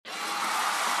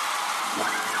What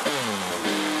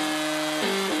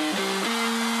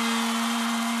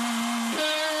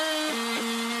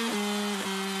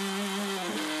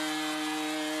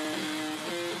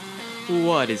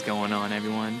is going on,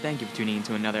 everyone? Thank you for tuning in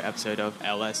to another episode of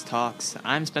LS Talks.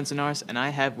 I'm Spencer Norris, and I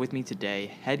have with me today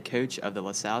head coach of the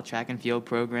LaSalle Track and Field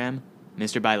program,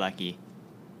 Mr. Bielecki.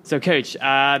 So, Coach,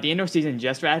 the indoor season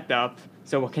just wrapped up.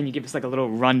 So, can you give us like a little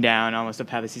rundown almost of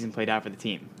how the season played out for the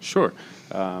team? Sure.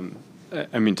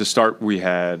 To start, we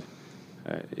had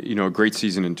a great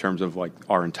season in terms of like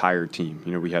our entire team.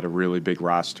 We had a really big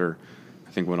roster.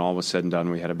 I think when all was said and done,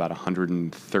 we had about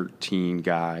 113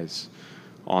 guys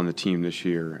on the team this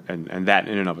year, and that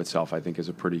in and of itself, I think, is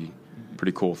a pretty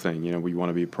cool thing. We want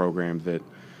to be a program that,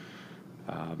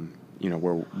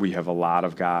 where we have a lot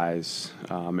of guys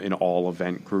in all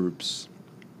event groups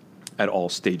at all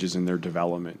stages in their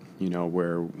development.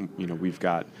 Where we've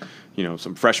got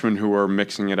some freshmen who are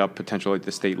mixing it up potentially at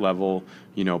the state level.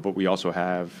 But we also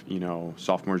have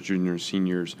sophomores, juniors,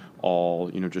 seniors, all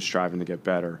just striving to get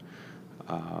better.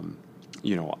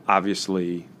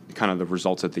 Obviously, kind of the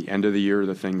results at the end of the year,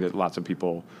 the thing that lots of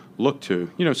people look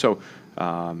to,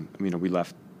 we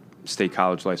left State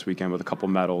College last weekend with a couple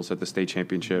medals at the state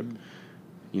championship.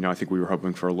 I think we were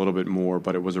hoping for a little bit more,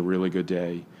 but it was a really good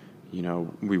day.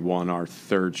 We won our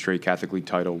third straight Catholic League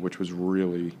title, which was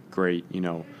really great, in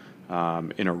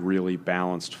a really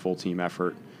balanced full team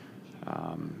effort.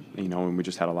 And we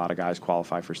just had a lot of guys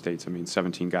qualify for states.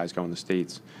 17 guys going to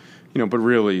states. But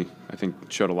really, I think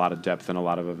showed a lot of depth in a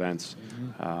lot of events.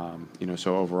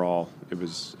 So overall, it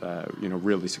was,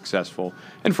 really successful.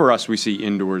 And for us, we see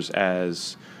indoors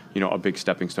as, a big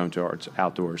stepping stone to our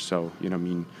outdoors. So,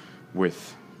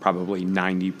 with probably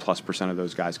 90+% of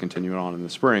those guys continuing on in the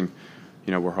spring,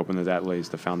 we're hoping that lays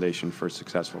the foundation for a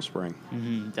successful spring.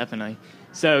 Definitely.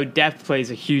 So depth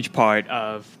plays a huge part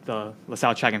of the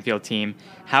LaSalle Track and Field team.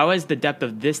 How is the depth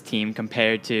of this team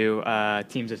compared to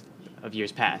teams of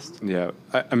years past? Yeah,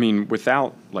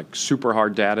 without like super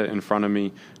hard data in front of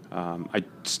me, I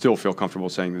still feel comfortable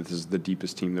saying that this is the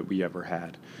deepest team that we ever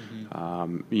had.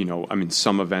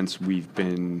 Some events we've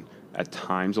been at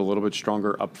times a little bit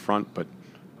stronger up front, but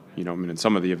in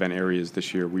some of the event areas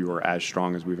this year we were as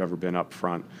strong as we've ever been up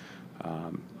front.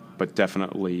 But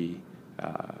definitely,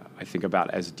 I think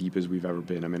about as deep as we've ever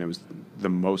been. It was the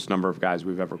most number of guys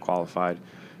we've ever qualified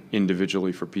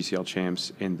individually for PCL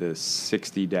Champs in the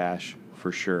 60 dash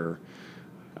for sure.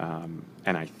 And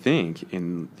I think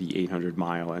in the 800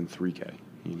 mile and 3K,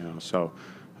 so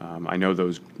I know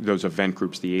those event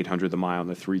groups, the 800, the mile, and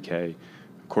the 3K,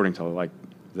 according to like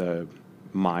the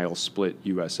Mile Split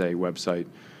USA website,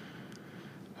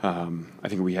 I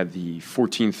think we had the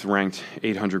 14th ranked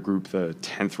 800 group, the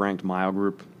 10th ranked mile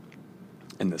group,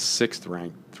 and the 6th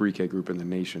ranked 3K group in the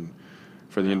nation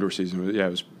for the indoor season. Yeah, it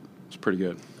was pretty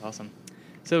good. Awesome.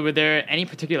 So were there any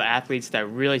particular athletes that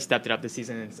really stepped it up this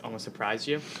season and almost surprised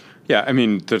you? Yeah,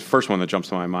 the first one that jumps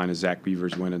to my mind is Zach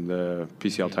Beavers winning the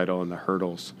PCL title in the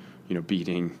hurdles,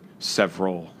 beating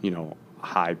several,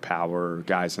 high power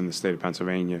guys in the state of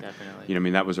Pennsylvania.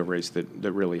 Definitely. That was a race that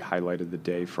really highlighted the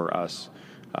day for us.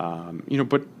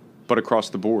 But across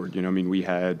the board, we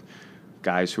had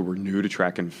guys who were new to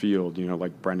track and field,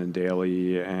 like Brendan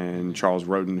Daly and Charles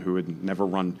Roden, who had never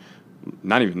run,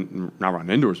 not run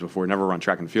indoors before, never run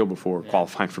track and field before,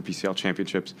 qualifying for PCL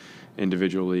championships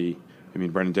individually.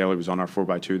 Brendan Daly was on our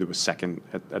 4x2 that was second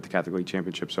at the Catholic League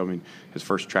Championship. So, his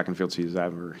first track and field season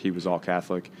ever, he was all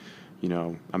Catholic.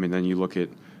 Then you look at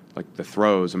like the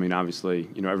throws. Obviously,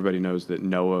 everybody knows that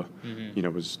Noah,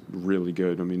 was really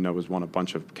good. Noah's won a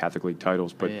bunch of Catholic League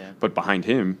titles, but behind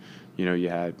him, you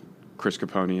had Chris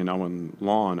Capone and Owen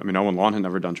Lawn. Owen Lawn had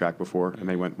never done track before, and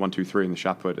they went 1, 2, 3 in the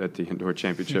shot put at the indoor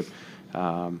championship.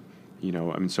 So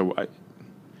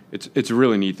it's a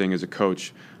really neat thing as a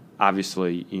coach.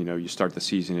 Obviously, you start the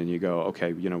season and you go,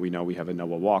 okay, we know we have a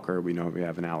Noah Walker, we know we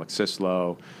have an Alex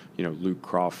Sislow, Luke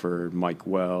Crawford, Mike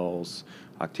Wells,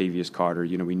 Octavius Carter.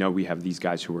 We know we have these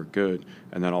guys who are good,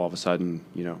 and then all of a sudden,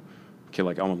 a kid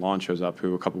like Owen Lawn shows up,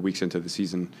 who a couple weeks into the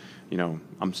season,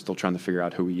 I'm still trying to figure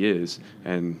out who he is,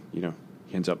 and he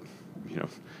ends up,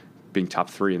 being top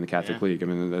 3 in the Catholic League.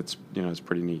 That's it's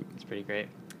pretty neat. It's pretty great.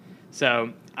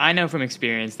 So I know from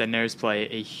experience that nerves play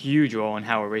a huge role in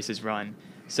how a race is run.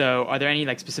 So are there any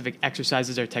like specific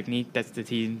exercises or technique that the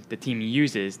team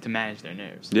uses to manage their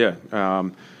nerves? Yeah.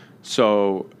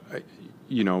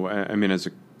 As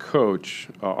a coach,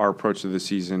 our approach to the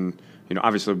season,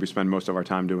 obviously we spend most of our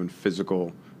time doing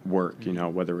physical work,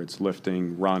 whether it's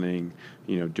lifting, running,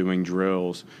 doing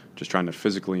drills, just trying to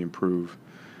physically improve.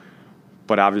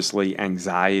 But obviously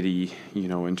anxiety,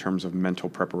 in terms of mental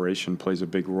preparation plays a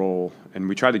big role. And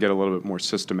we tried to get a little bit more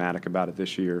systematic about it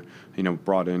this year,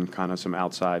 brought in kind of some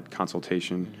outside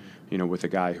consultation, with a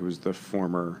guy who was the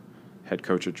former head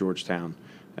coach at Georgetown.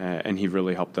 And he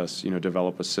really helped us,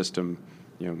 develop a system,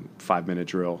 5-minute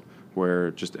drill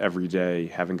where just every day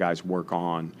having guys work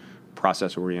on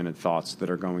process-oriented thoughts that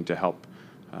are going to help,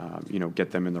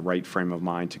 get them in the right frame of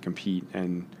mind to compete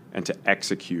and to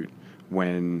execute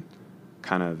when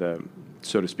kind of the,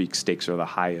 so to speak, stakes are the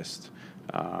highest,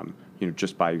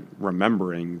 just by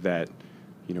remembering that,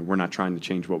 we're not trying to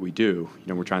change what we do,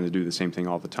 we're trying to do the same thing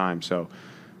all the time. So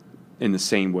in the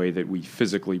same way that we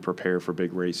physically prepare for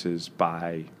big races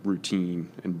by routine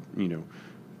and,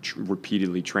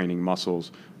 repeatedly training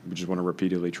muscles, we just want to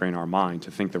repeatedly train our mind to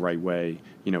think the right way,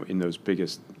 in those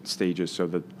biggest stages so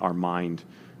that our mind,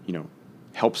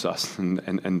 helps us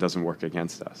and doesn't work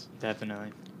against us.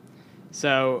 Definitely.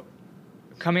 So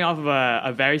coming off of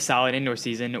a very solid indoor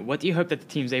season, what do you hope that the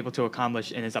team's able to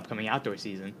accomplish in this upcoming outdoor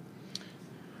season?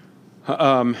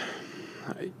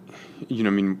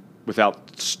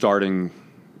 Without starting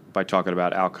by talking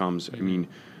about outcomes, I'd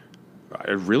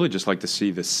really just like to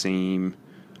see the same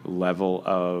level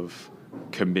of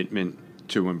commitment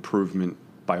to improvement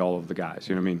by all of the guys.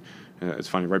 It's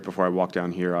funny, right before I walked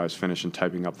down here, I was finishing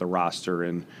typing up the roster,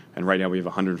 and right now we have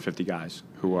 150 guys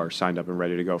who are signed up and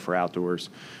ready to go for outdoors.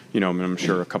 I'm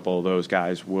sure a couple of those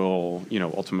guys will,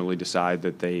 ultimately decide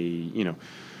that they,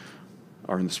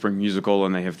 are in the spring musical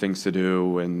and they have things to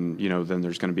do, and, then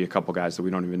there's going to be a couple guys that we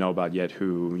don't even know about yet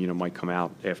who, might come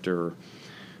out after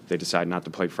they decide not to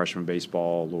play freshman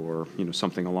baseball or,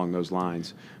 something along those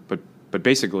lines. But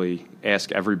basically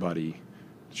ask everybody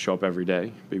to show up every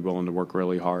day, be willing to work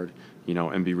really hard,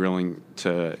 and be willing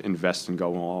to invest and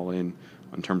go all in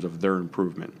terms of their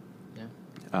improvement.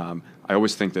 Yeah. I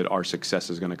always think that our success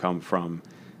is going to come from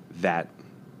that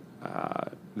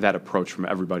approach from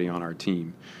everybody on our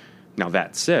team. Now,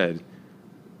 that said,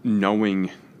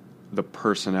 knowing the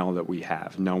personnel that we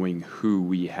have, knowing who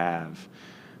we have,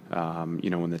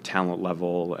 and the talent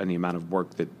level and the amount of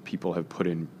work that people have put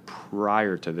in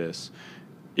prior to this,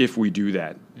 if we do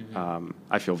that,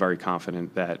 I feel very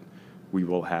confident that we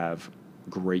will have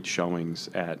great showings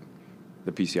at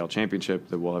the PCL Championship,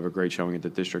 that we'll have a great showing at the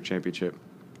District Championship,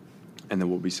 and then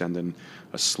we'll be sending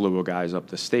a slew of guys up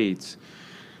the states.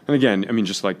 And again,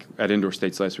 just like at Indoor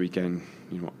States last weekend,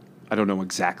 I don't know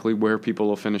exactly where people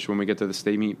will finish when we get to the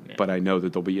state meet, but I know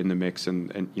that they'll be in the mix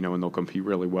and they'll compete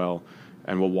really well,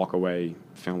 and we'll walk away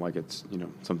feeling like it's,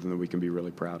 something that we can be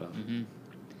really proud of. Mm-hmm.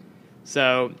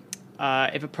 So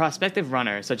if a prospective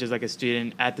runner, such as like a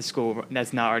student at the school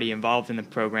that's not already involved in the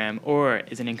program or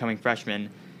is an incoming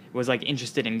freshman, was like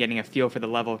interested in getting a feel for the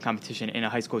level of competition in a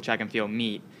high school track and field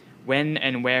meet, when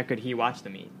and where could he watch the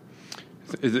meet?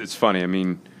 It's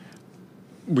funny.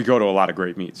 We go to a lot of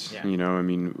great meets. Yeah.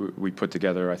 We put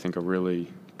together, I think, a really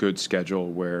good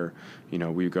schedule where,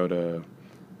 we go to,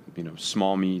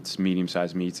 small meets,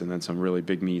 medium-sized meets, and then some really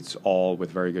big meets, all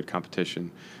with very good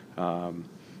competition.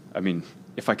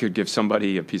 If I could give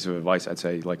somebody a piece of advice, I'd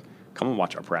say, come and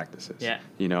watch our practices. Yeah.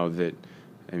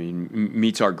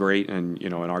 Meets are great, and,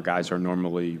 and our guys are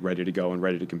normally ready to go and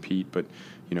ready to compete. But,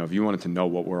 if you wanted to know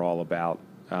what we're all about,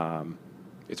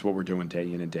 it's what we're doing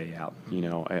day in and day out.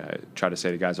 I try to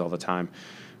say to guys all the time,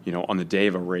 on the day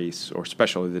of a race, or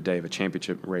especially the day of a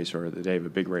championship race or the day of a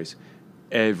big race,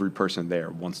 every person there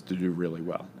wants to do really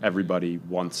well. Everybody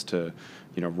wants to,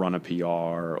 run a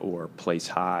PR or place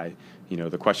high.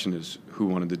 The question is who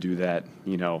wanted to do that,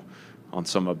 on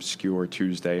some obscure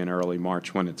Tuesday in early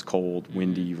March when it's cold,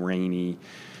 windy, rainy.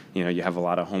 You have a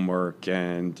lot of homework,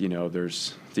 and,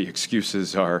 there's the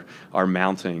excuses are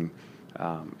mounting.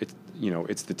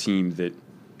 It's the team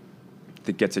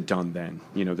that gets it done then,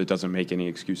 that doesn't make any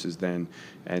excuses then,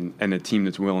 and a team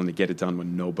that's willing to get it done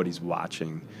when nobody's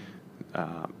watching.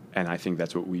 And I think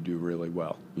that's what we do really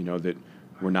well, that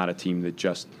we're not a team that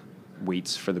just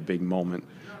waits for the big moment.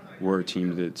 We're a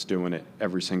team that's doing it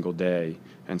every single day.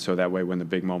 And so that way when the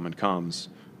big moment comes,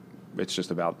 it's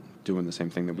just about doing the same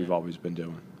thing that we've always been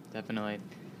doing. Definitely.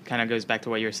 Kind of goes back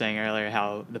to what you were saying earlier,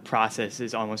 how the process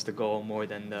is almost the goal more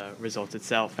than the results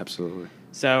itself. Absolutely.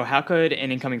 So how could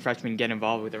an incoming freshman get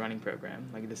involved with the running program,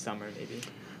 like this summer maybe?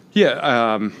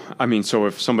 Yeah, so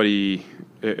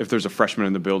if there's a freshman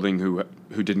in the building who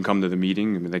didn't come to the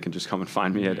meeting, they can just come and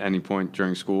find me at any point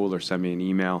during school or send me an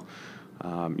email.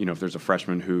 If there's a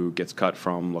freshman who gets cut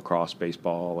from lacrosse,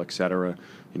 baseball, et cetera,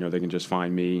 they can just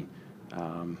find me.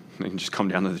 They can just come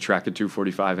down to the track at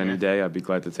 2:45 any day. I'd be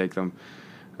glad to take them.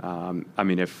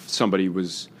 If somebody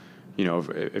was,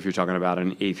 if you're talking about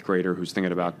an 8th grader who's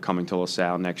thinking about coming to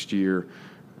LaSalle next year,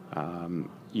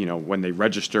 when they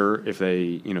register, if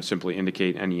they, simply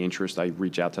indicate any interest, I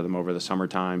reach out to them over the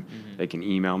summertime. Mm-hmm. They can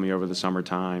email me over the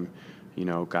summertime.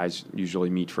 Guys usually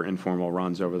meet for informal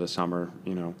runs over the summer.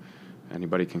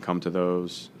 Anybody can come to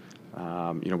those.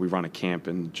 We run a camp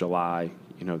in July,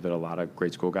 that a lot of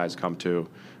grade school guys come to.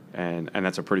 And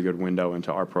that's a pretty good window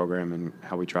into our program and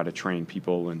how we try to train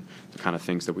people and the kind of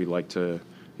things that we like to,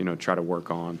 try to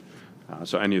work on.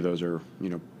 So any of those are,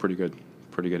 pretty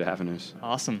good avenues.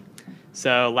 Awesome.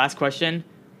 So last question,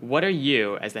 what are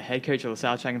you, as the head coach of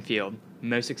LaSalle Track and Field,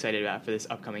 most excited about for this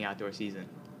upcoming outdoor season?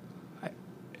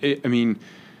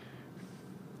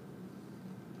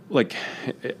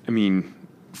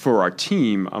 For our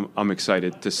team, I'm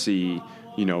excited to see,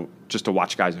 just to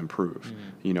watch guys improve.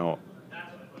 Mm-hmm.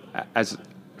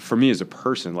 For me as a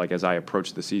person, as I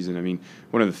approach the season,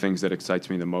 one of the things that excites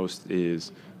me the most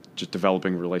is just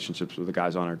developing relationships with the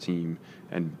guys on our team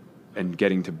and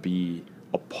getting to be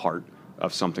a part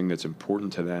of something that's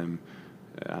important to them,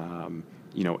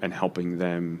 and helping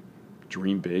them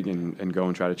dream big and go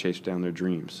and try to chase down their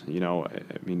dreams.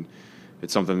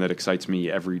 It's something that excites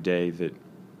me every day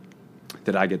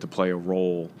that I get to play a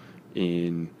role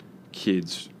in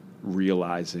kids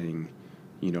realizing,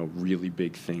 really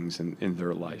big things in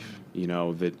their life,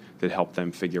 that help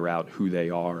them figure out who they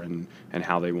are and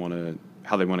how they want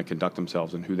to conduct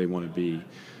themselves and who they want to be.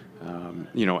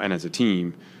 And as a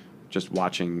team, just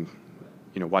watching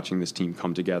this team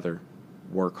come together,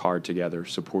 work hard together,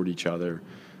 support each other,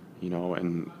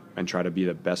 and try to be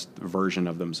the best version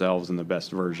of themselves and the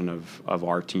best version of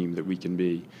our team that we can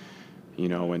be,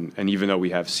 and even though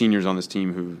we have seniors on this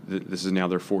team who this is now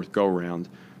their 4th go-round,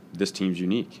 this team's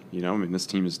unique. This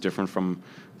team is different from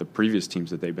the previous teams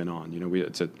that they've been on.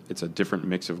 It's a different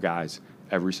mix of guys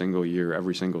every single year,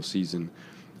 every single season.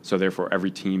 So therefore,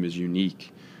 every team is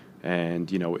unique.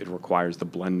 And, it requires the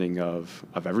blending of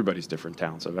everybody's different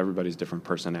talents, of everybody's different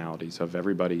personalities, of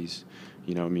everybody's,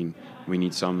 we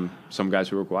need some guys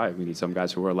who are quiet. We need some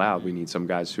guys who are loud. We need some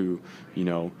guys who,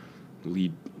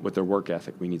 lead with their work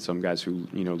ethic. We need some guys who,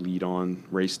 lead on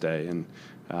race day. And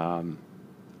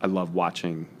I love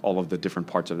watching all of the different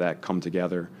parts of that come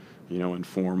together, and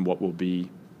form what will be,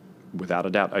 without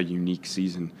a doubt, a unique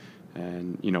season.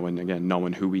 And, and again,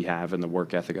 knowing who we have and the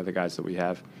work ethic of the guys that we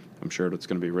have, I'm sure it's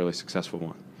going to be a really successful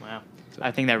one. Wow. So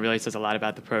I think that really says a lot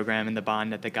about the program and the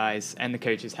bond that the guys and the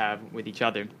coaches have with each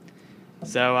other.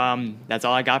 So that's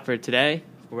all I got for today.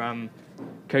 From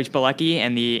Coach Bielecki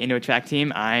and the indoor track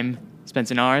team, I'm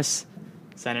Spencer Norris,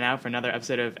 signing out for another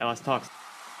episode of LS Talks.